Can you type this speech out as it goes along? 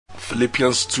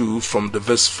Philippians 2 from the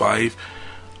verse 5,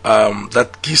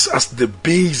 that gives us the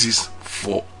basis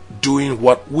for doing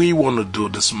what we want to do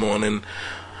this morning.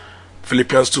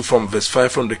 Philippians 2 from verse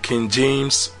 5 from the King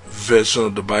James version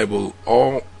of the Bible,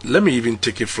 or let me even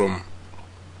take it from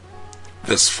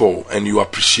verse 4, and you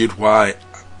appreciate why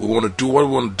we want to do what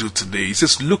we want to do today. It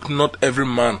says, "Look not every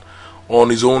man on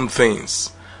his own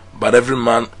things, but every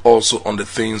man also on the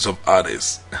things of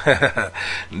others."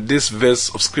 This verse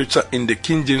of scripture in the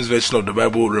King James version of the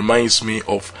Bible reminds me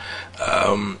of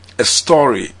a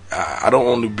story. I don't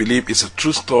only believe it's a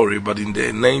true story, but in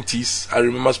the 90s, I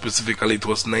remember specifically it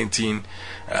was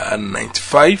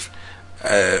 1995,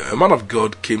 a man of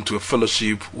God came to a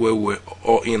fellowship where we were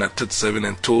all in at 37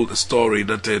 and told a story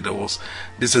that there was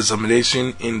this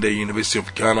examination in the University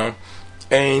of Ghana,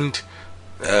 and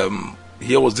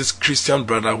here was this Christian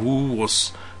brother who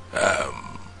was,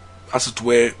 as it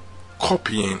were,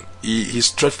 copying. He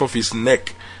stretched off his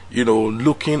neck,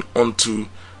 looking onto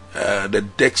the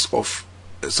decks of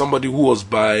somebody who was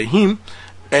by him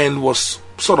and was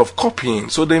sort of copying.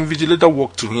 So the invigilator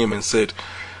walked to him and said,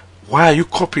 "Why are you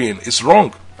copying? It's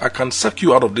wrong. I can sack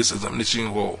you out of this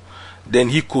examination hall." Then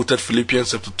he quoted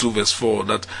Philippians chapter 2 verse 4,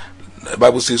 that the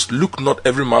Bible says, "Look not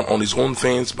every man on his own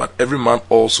things, but every man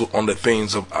also on the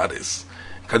things of others."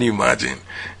 Can you imagine?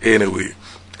 Anyway,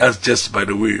 that's just by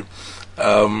the way.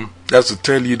 That's to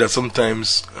tell you that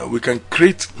sometimes we can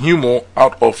create humor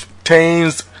out of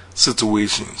tense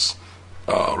situations.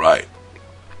 Alright.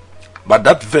 But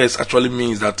that verse actually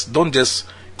means that don't just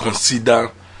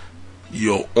consider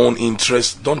your own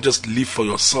interest. Don't just live for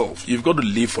yourself. You've got to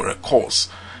live for a cause.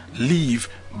 Live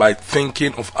by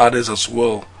thinking of others as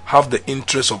well. Have the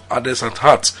interest of others at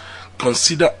heart.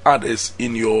 Consider others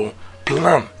in your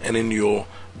plan and in your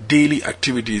daily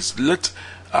activities. Let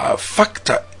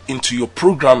factor into your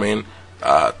programming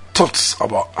thoughts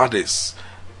about others.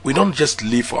 We don't just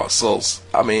live for ourselves.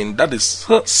 I mean, that is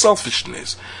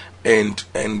selfishness. And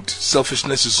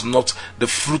selfishness is not the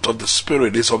fruit of the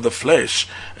spirit, it's of the flesh.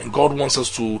 And God wants us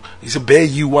to, He said, "Bear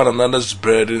you one another's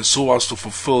burden, so as to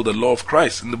fulfill the law of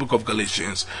Christ," in the book of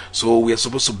Galatians. So we are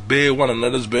supposed to bear one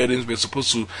another's burdens. We are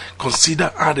supposed to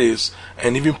consider others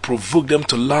and even provoke them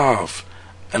to love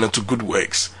and unto good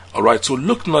works. Alright, so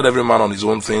look not every man on his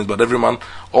own things, but every man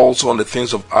also on the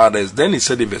things of others. Then he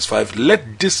said in verse 5,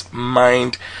 "Let this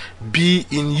mind be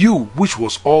in you, which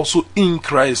was also in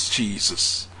Christ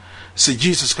Jesus." See,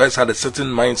 Jesus Christ had a certain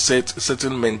mindset, a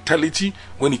certain mentality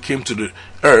when He came to the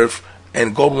earth,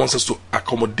 and God wants us to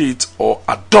accommodate or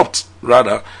adopt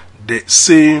rather the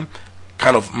same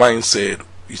kind of mindset.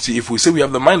 You see, if we say we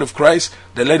have the mind of Christ,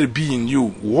 then let it be in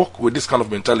you. Walk with this kind of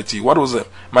mentality. What was the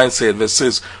mindset? Verse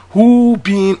says, "Who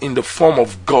being in the form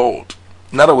of God,"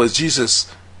 in other words, Jesus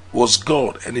was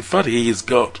God, and in fact He is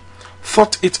God,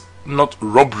 "thought it not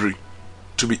robbery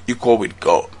to be equal with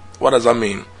God." What does that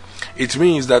mean? It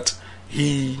means that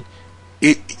it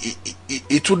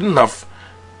wouldn't have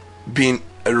been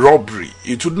a robbery.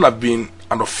 It wouldn't have been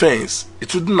an offense.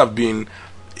 It wouldn't have been,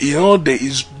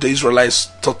 the Israelites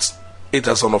thought it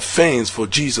as an offense for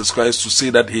Jesus Christ to say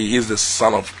that He is the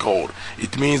Son of God.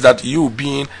 It means that you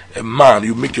being a man,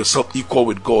 you make yourself equal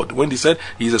with God. When they said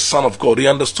He is the Son of God, they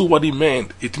understood what He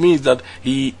meant. It means that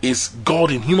He is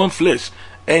God in human flesh.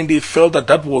 And they felt that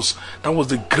that was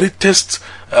the greatest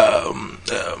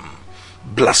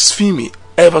blasphemy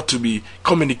ever to be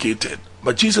communicated.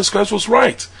 But Jesus Christ was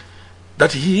right,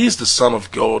 that He is the Son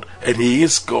of God and He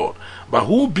is God. But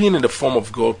who being in the form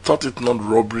of God thought it not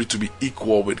robbery to be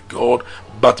equal with God,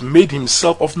 but made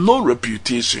Himself of no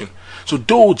reputation. So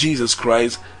though Jesus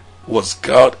Christ was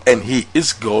God and He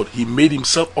is God, He made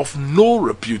Himself of no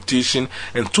reputation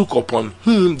and took upon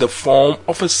Him the form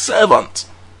of a servant.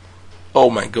 Oh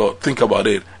my God, think about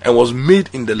it. And was made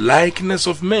in the likeness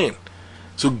of men.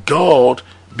 So God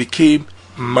became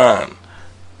man.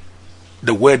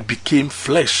 The Word became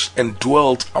flesh and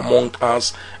dwelt among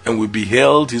us, and we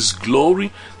beheld His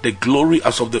glory, the glory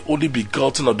as of the only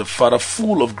begotten of the Father,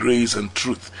 full of grace and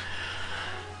truth.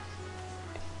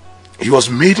 He was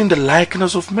made in the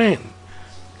likeness of men.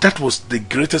 That was the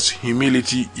greatest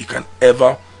humility you can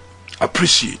ever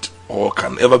appreciate or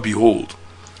can ever behold.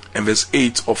 And verse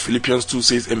 8 of Philippians 2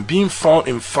 says, "And being found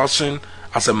in fashion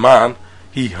as a man,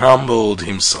 He humbled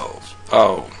Himself."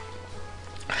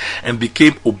 And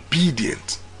became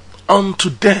obedient unto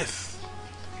death.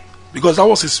 Because that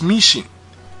was His mission.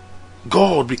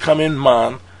 God becoming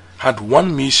man had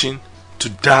one mission: to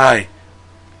die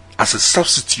as a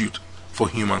substitute for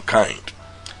humankind.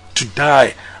 To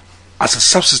die as a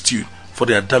substitute for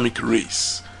the Adamic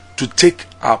race. To take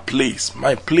our place,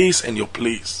 my place and your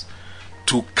place.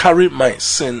 To carry my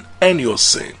sin and your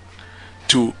sin.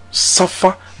 to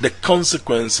suffer the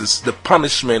consequences, the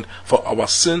punishment for our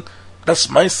sin. That's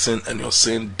my sin and your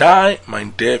sin. Die my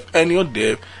death and your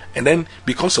death. And then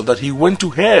because of that, he went to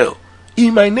hell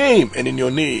in my name and in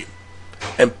your name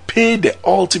and paid the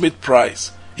ultimate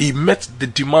price. He met the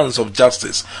demands of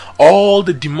justice. All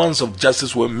the demands of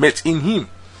justice were met in him.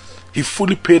 He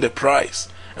fully paid the price.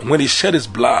 And when he shed his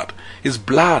blood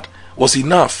was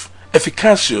enough,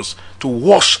 efficacious to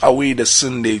wash away the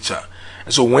sin nature.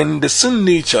 And so when the sin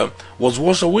nature was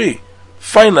washed away,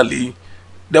 finally,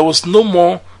 there was no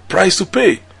more price to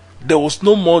pay. There was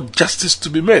no more justice to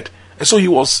be met. And so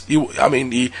there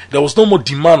was no more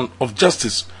demand of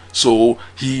justice. So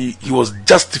he was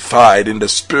justified in the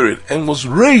spirit and was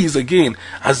raised again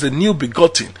as the new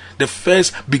begotten, the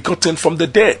first begotten from the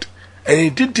dead. And he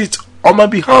did it on my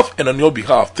behalf and on your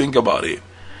behalf. Think about it.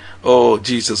 Oh,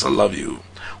 Jesus, I love you.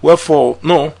 Wherefore,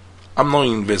 no, I'm not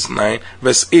in verse 9.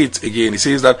 Verse 8 again, he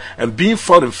says that, and being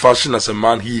found in fashion as a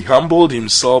man, he humbled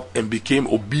himself and became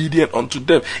obedient unto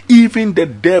death, even the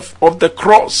death of the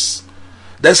cross.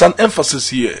 There's an emphasis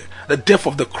here. The death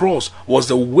of the cross was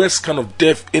the worst kind of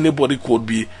death anybody could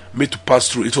be made to pass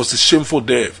through. It was a shameful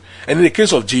death. And in the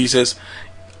case of Jesus,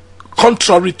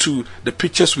 contrary to the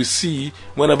pictures we see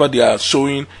whenever they are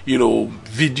showing,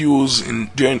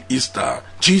 videos during Easter,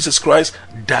 Jesus Christ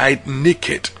died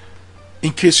naked.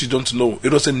 In case you don't know,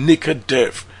 it was a naked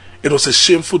death. It was a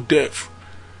shameful death.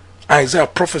 Isaiah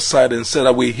prophesied and said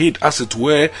that we hid, as it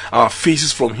were, our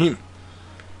faces from him.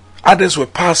 Others were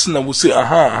passing and would say,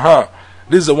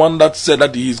 this is the one that said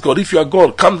that he is God. If you are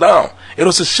God, come down. It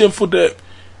was a shameful death.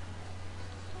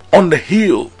 On the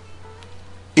hill,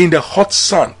 in the hot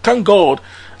sun. Thank God,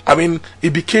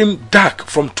 it became dark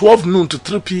from 12 noon to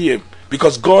 3 p.m.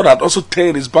 because God had also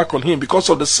turned his back on him because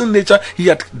of the sin nature he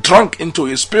had drunk into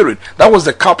his spirit. That was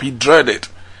the cup he dreaded.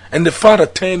 And the Father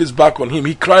turned his back on him.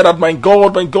 He cried out, my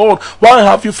God, why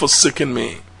have you forsaken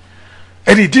me?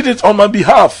 And he did it on my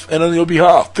behalf and on your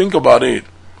behalf. Think about it.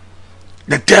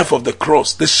 The death of the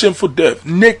cross, the shameful death,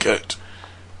 naked.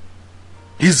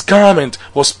 His garment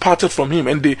was parted from him,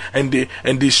 and they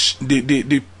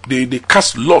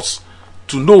cast lots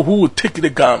to know who would take the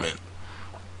garment.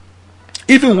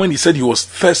 Even when he said he was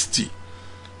thirsty,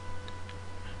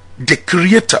 the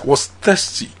Creator was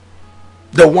thirsty.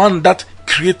 The one that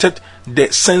created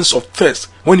the sense of thirst.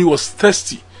 When he was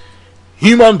thirsty,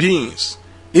 human beings,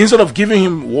 instead of giving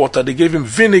him water, they gave him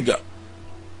vinegar.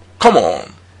 Come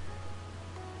on.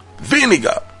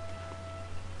 Vinegar.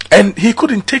 And he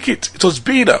couldn't take it. It was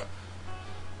bitter.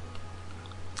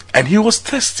 And he was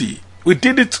thirsty. We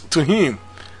did it to him.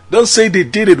 Don't say they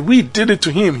did it. We did it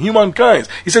to him, humankind.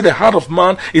 He said the heart of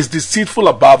man is deceitful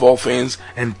above all things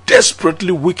and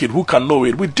desperately wicked. Who can know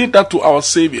it? We did that to our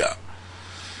Savior.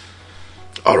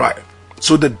 Alright.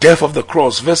 So the death of the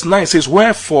cross. Verse 9 says,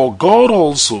 wherefore God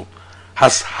also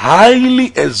has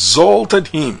highly exalted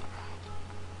him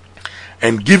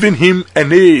and given him a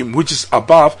name which is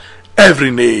above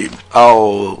every name.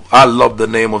 Oh, I love the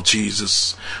name of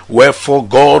Jesus. Wherefore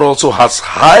God also has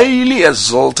highly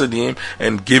exalted him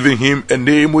and given him a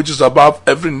name which is above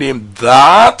every name,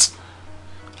 that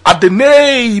at the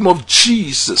name of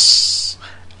Jesus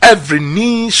every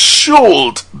knee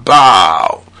should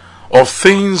bow, of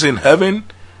things in heaven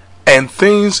and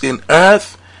things in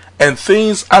earth and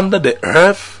things under the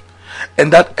earth,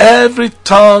 and that every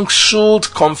tongue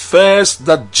should confess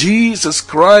that Jesus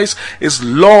Christ is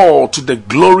Lord, to the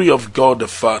glory of God the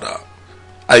Father.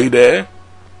 Are you there?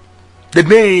 The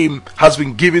name has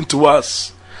been given to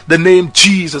us, the name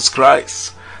Jesus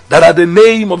Christ, that at the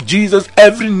name of Jesus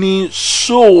every knee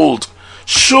should.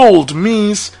 Should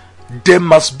means there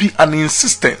must be an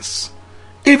insistence.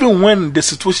 Even when the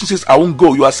situation says I won't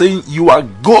go, you are saying you are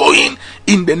going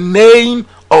in the name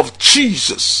of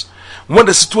Jesus. When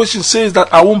the situation says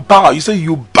that I won't bow, you say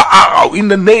you bow in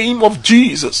the name of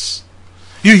Jesus.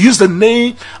 You use the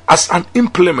name as an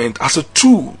implement, as a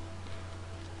tool,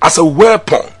 as a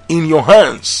weapon in your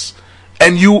hands,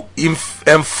 and you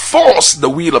enforce the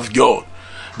will of God.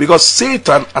 Because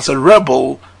Satan, as a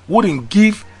rebel, wouldn't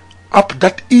give up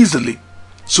that easily.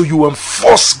 So you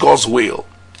enforce God's will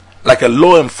like a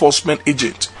law enforcement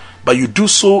agent, but you do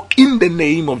so in the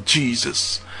name of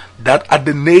Jesus. That at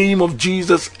the name of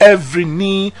Jesus every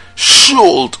knee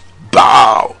should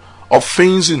bow, of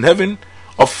things in heaven,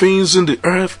 of things in the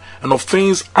earth, and of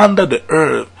things under the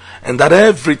earth, and that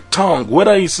every tongue,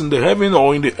 whether it's in the heaven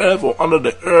or in the earth or under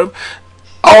the earth,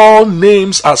 all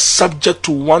names are subject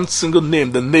to one single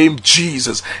name, the name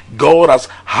Jesus. God has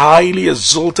highly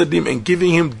exalted him and given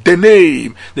him the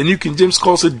name. The New King James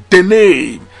calls it the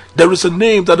name. There is a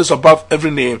name that is above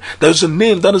every name. There is a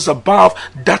name that is above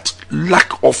that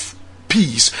lack of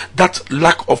peace, that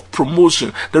lack of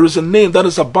promotion. There is a name that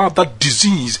is above that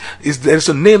disease. There is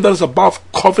a name that is above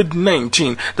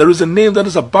COVID-19. There is a name that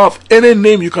is above any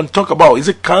name you can talk about. Is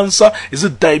it cancer? Is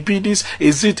it diabetes?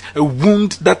 Is it a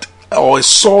wound that, or a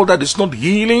sore that is not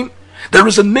healing? There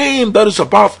is a name that is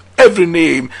above every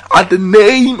name. At the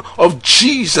name of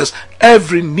Jesus,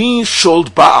 every knee shall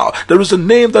bow. There is a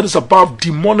name that is above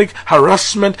demonic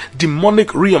harassment,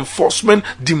 demonic reinforcement,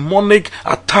 demonic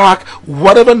attack,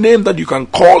 whatever name that you can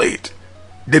call it.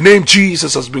 The name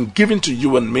Jesus has been given to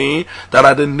you and me, that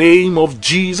at the name of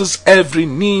Jesus every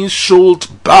knee should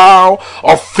bow,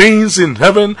 of things in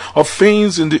heaven, of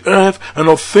things in the earth, and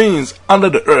of things under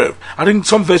the earth. I think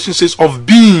some version says of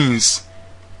beings.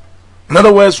 In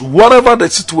other words, whatever the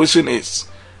situation is,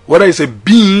 whether it's a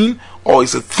being or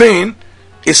it's a thing,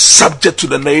 is subject to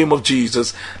the name of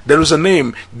Jesus. There is a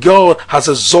name. God has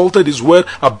exalted His word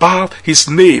above His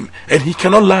name, and He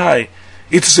cannot lie.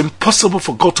 It is impossible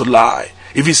for God to lie.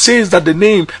 If He says that the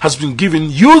name has been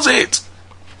given, use it.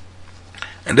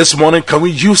 And this morning, can we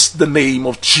use the name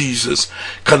of Jesus?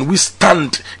 Can we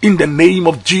stand in the name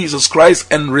of Jesus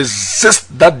Christ and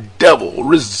resist that devil,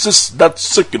 resist that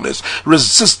sickness,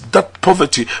 resist that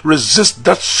poverty, resist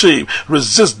that shame,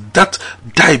 resist that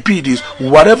diabetes,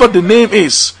 whatever the name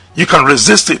is? You can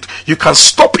resist it. You can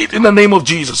stop it in the name of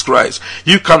Jesus Christ.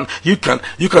 You can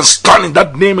stand in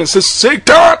that name and say,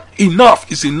 Satan,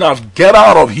 enough is enough. Get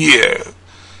out of here.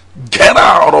 Get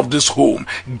out of this home.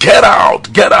 Get out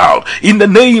in the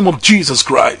name of Jesus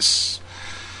Christ.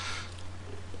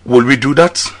 Will we do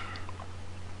that?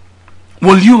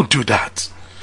 Will you do that?